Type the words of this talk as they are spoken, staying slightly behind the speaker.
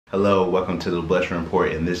Hello, welcome to the Blessing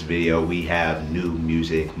Report. In this video, we have new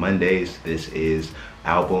music Mondays. This is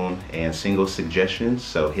album and single suggestions.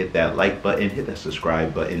 So hit that like button, hit that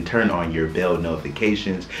subscribe button, turn on your bell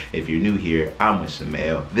notifications. If you're new here, I'm Mr.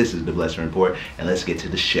 Mail. This is the Blessing Report, and let's get to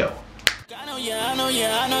the show. I know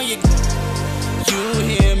you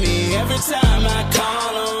hear me every time I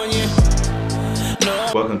call on you.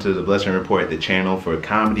 Welcome to the Blessing Report, the channel for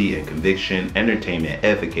comedy and conviction, entertainment,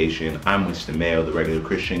 edification. I'm Mr. Mail, the regular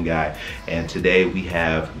Christian guy, and today we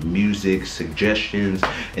have music suggestions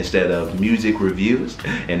instead of music reviews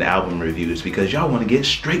and album reviews because y'all want to get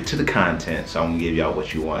straight to the content. So I'm gonna give y'all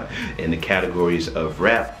what you want in the categories of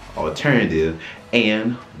rap, alternative,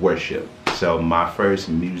 and worship. So my first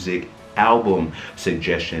music album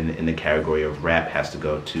suggestion in the category of rap has to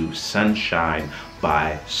go to Sonshine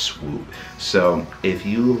by Swoope. So if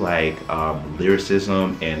you like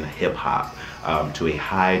lyricism and hip hop to a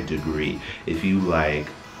high degree, if you like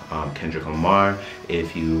Kendrick Lamar,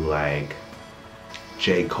 if you like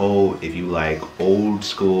J. Cole, if you like old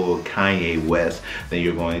school Kanye West, then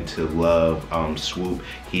you're going to love Swoope.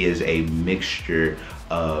 He is a mixture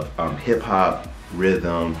of hip hop,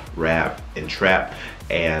 rhythm, rap, and trap.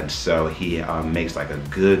 And so he makes like a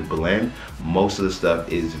good blend. Most of the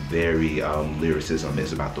stuff is very lyricism.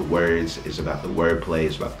 It's about the words, it's about the wordplay,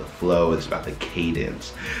 it's about the flow, it's about the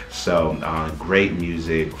cadence. So great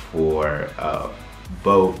music for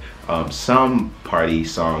both some party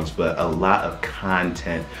songs, but a lot of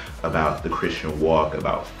content about the Christian walk,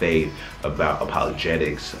 about faith, about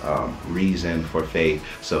apologetics, reason for faith.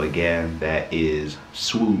 So again, that is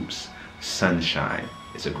Swoope's Sonshine.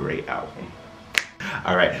 It's a great album.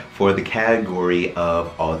 All right, for the category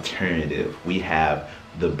of alternative, we have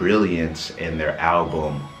the Brillance and their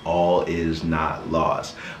album All Is Not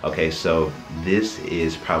Lost. Okay, so this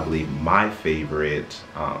is probably my favorite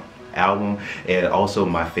album, and also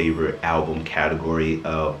my favorite album category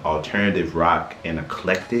of alternative rock and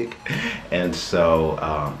eclectic. And so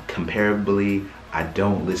comparably, I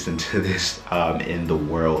don't listen to this in the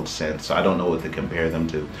world sense, so I don't know what to compare them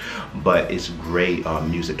to, but it's great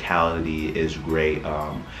musicality, is great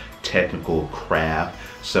technical craft.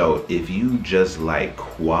 So if you just like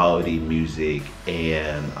quality music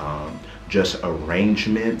and just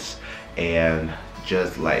arrangements and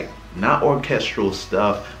just like not orchestral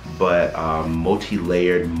stuff, but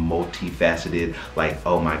multi-layered, multifaceted, like,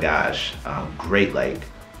 oh my gosh, great like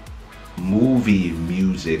movie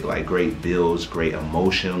music, like great builds, great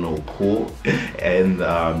emotional pull, and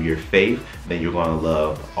your faith, then you're gonna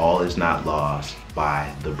love All Is Not Lost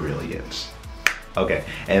by the Brillance. Okay,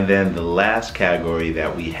 and then the last category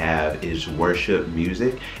that we have is worship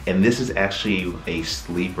music, and this is actually a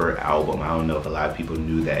sleeper album. I don't know if a lot of people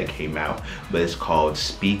knew that it came out, but it's called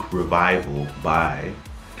Speak Revival by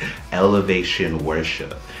Elevation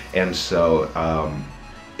Worship. And so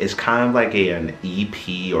it's kind of like an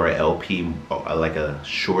EP or an LP, like a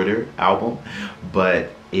shorter album, but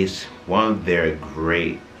it's one of their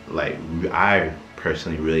great, like, I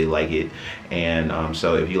personally really like it. And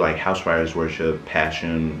so if you like Housefires worship,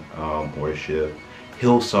 Passion worship,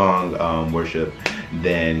 Hillsong worship,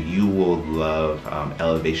 then you will love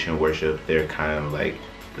Elevation Worship. They're kind of like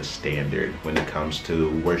the standard when it comes to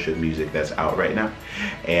worship music that's out right now.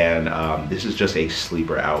 And this is just a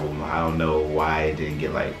sleeper album. I don't know why it didn't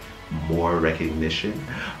get like more recognition,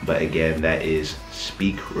 but again, that is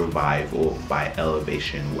Speak Revival by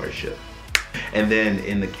Elevation Worship. And then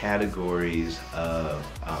in the categories of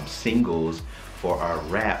singles for our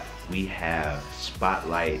rap, we have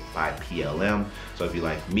Spotlight by PLM. So if you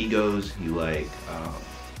like Migos, you like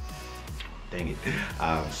dang it,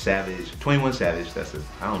 Savage, 21 Savage, that's a,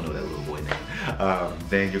 I don't know that little boy name,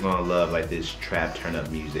 then you're gonna love like this trap turn up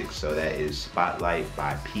music. So that is Spotlight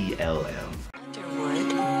by PLM.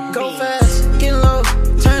 Go fast, get low,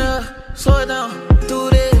 turn up, slow it down, do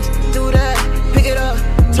this, do that, pick it up,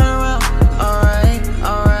 turn around. Alright,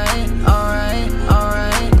 alright, alright,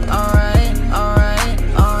 alright, alright, alright,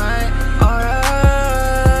 alright,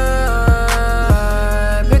 alright.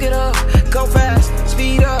 Pick it up, go fast,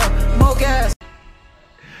 speed up, more gas.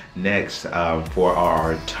 Next, for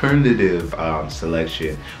our alternative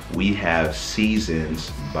selection, we have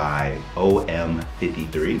Seasons by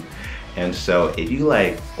OM53. And so if you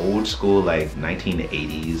like old school, like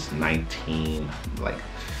 1980s,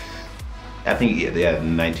 I think, yeah,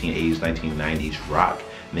 1980s, 1990s rock,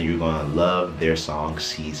 then you're gonna love their song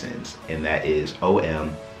Seasons, and that is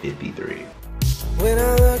OM53. When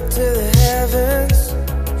I look to the heavens,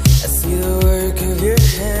 I see the work of your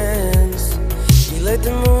hands. You let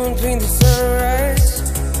the moon paint the sunrise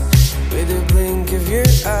with a blink of your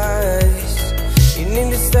eyes. You name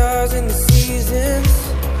the stars and the seasons.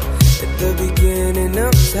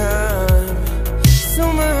 enough time,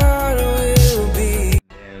 so my heart will be.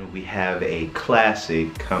 And we have a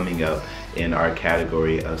classic coming up in our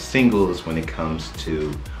category of singles when it comes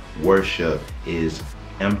to worship is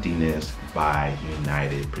Emptiness by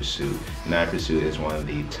United Pursuit. United Pursuit is one of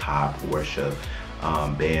the top worship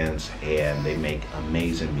bands, and they make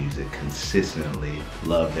amazing music consistently.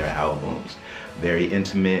 Love their albums. Very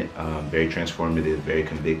intimate, very transformative, very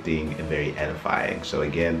convicting, and very edifying. So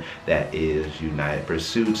again, that is United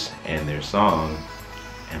Pursuits and their song,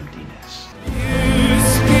 Emptiness.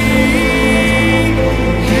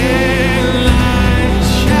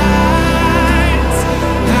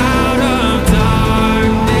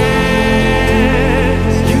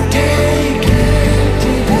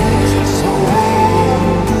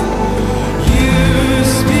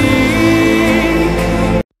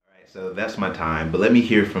 That's my time, but let me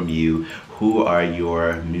hear from you. Who are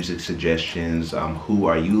your music suggestions? Who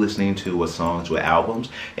are you listening to? What songs, what albums,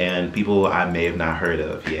 and people I may have not heard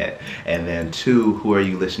of yet? And then two, who are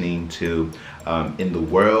you listening to in the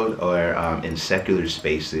world or in secular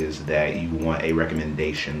spaces that you want a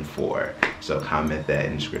recommendation for? So comment that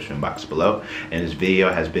in the description box below. And this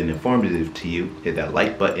video has been informative to you, hit that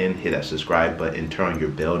like button, hit that subscribe button, turn on your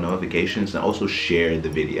bell notifications, and also share the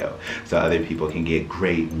video so other people can get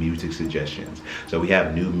great music suggestions. So we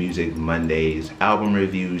have new music Mondays, album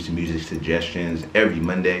reviews, music suggestions every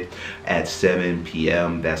Monday at 7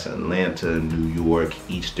 p.m. That's Atlanta, New York,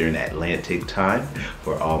 Eastern Atlantic time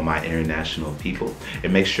for all my international people.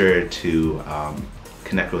 And make sure to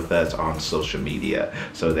connect with us on social media.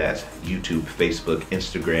 So that's YouTube, Facebook,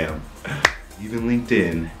 Instagram, even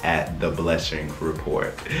LinkedIn at The Blessing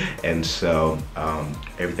Report. And so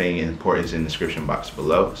everything important is in the description box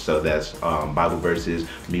below. So that's Bible verses,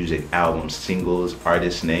 music, albums, singles,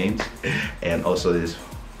 artist names. And also this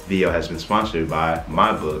video has been sponsored by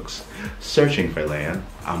my books, Searching for Land,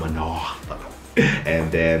 I'm an author, and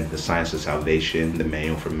then The Science of Salvation, the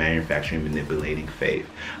manual for manufacturing and manipulating faith.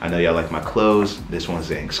 I know y'all like my clothes. This one's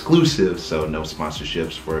an exclusive, so no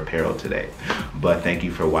sponsorships for apparel today. But thank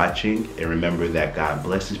you for watching, and remember that God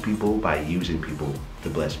blesses people by using people to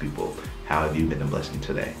bless people. How have you been a blessing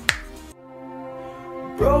today?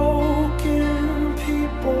 Broken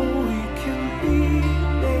people, we can be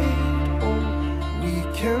made whole. We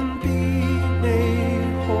can be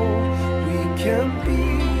made whole. We can be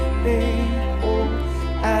made whole.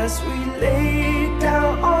 As we lay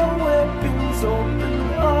down our weapons, open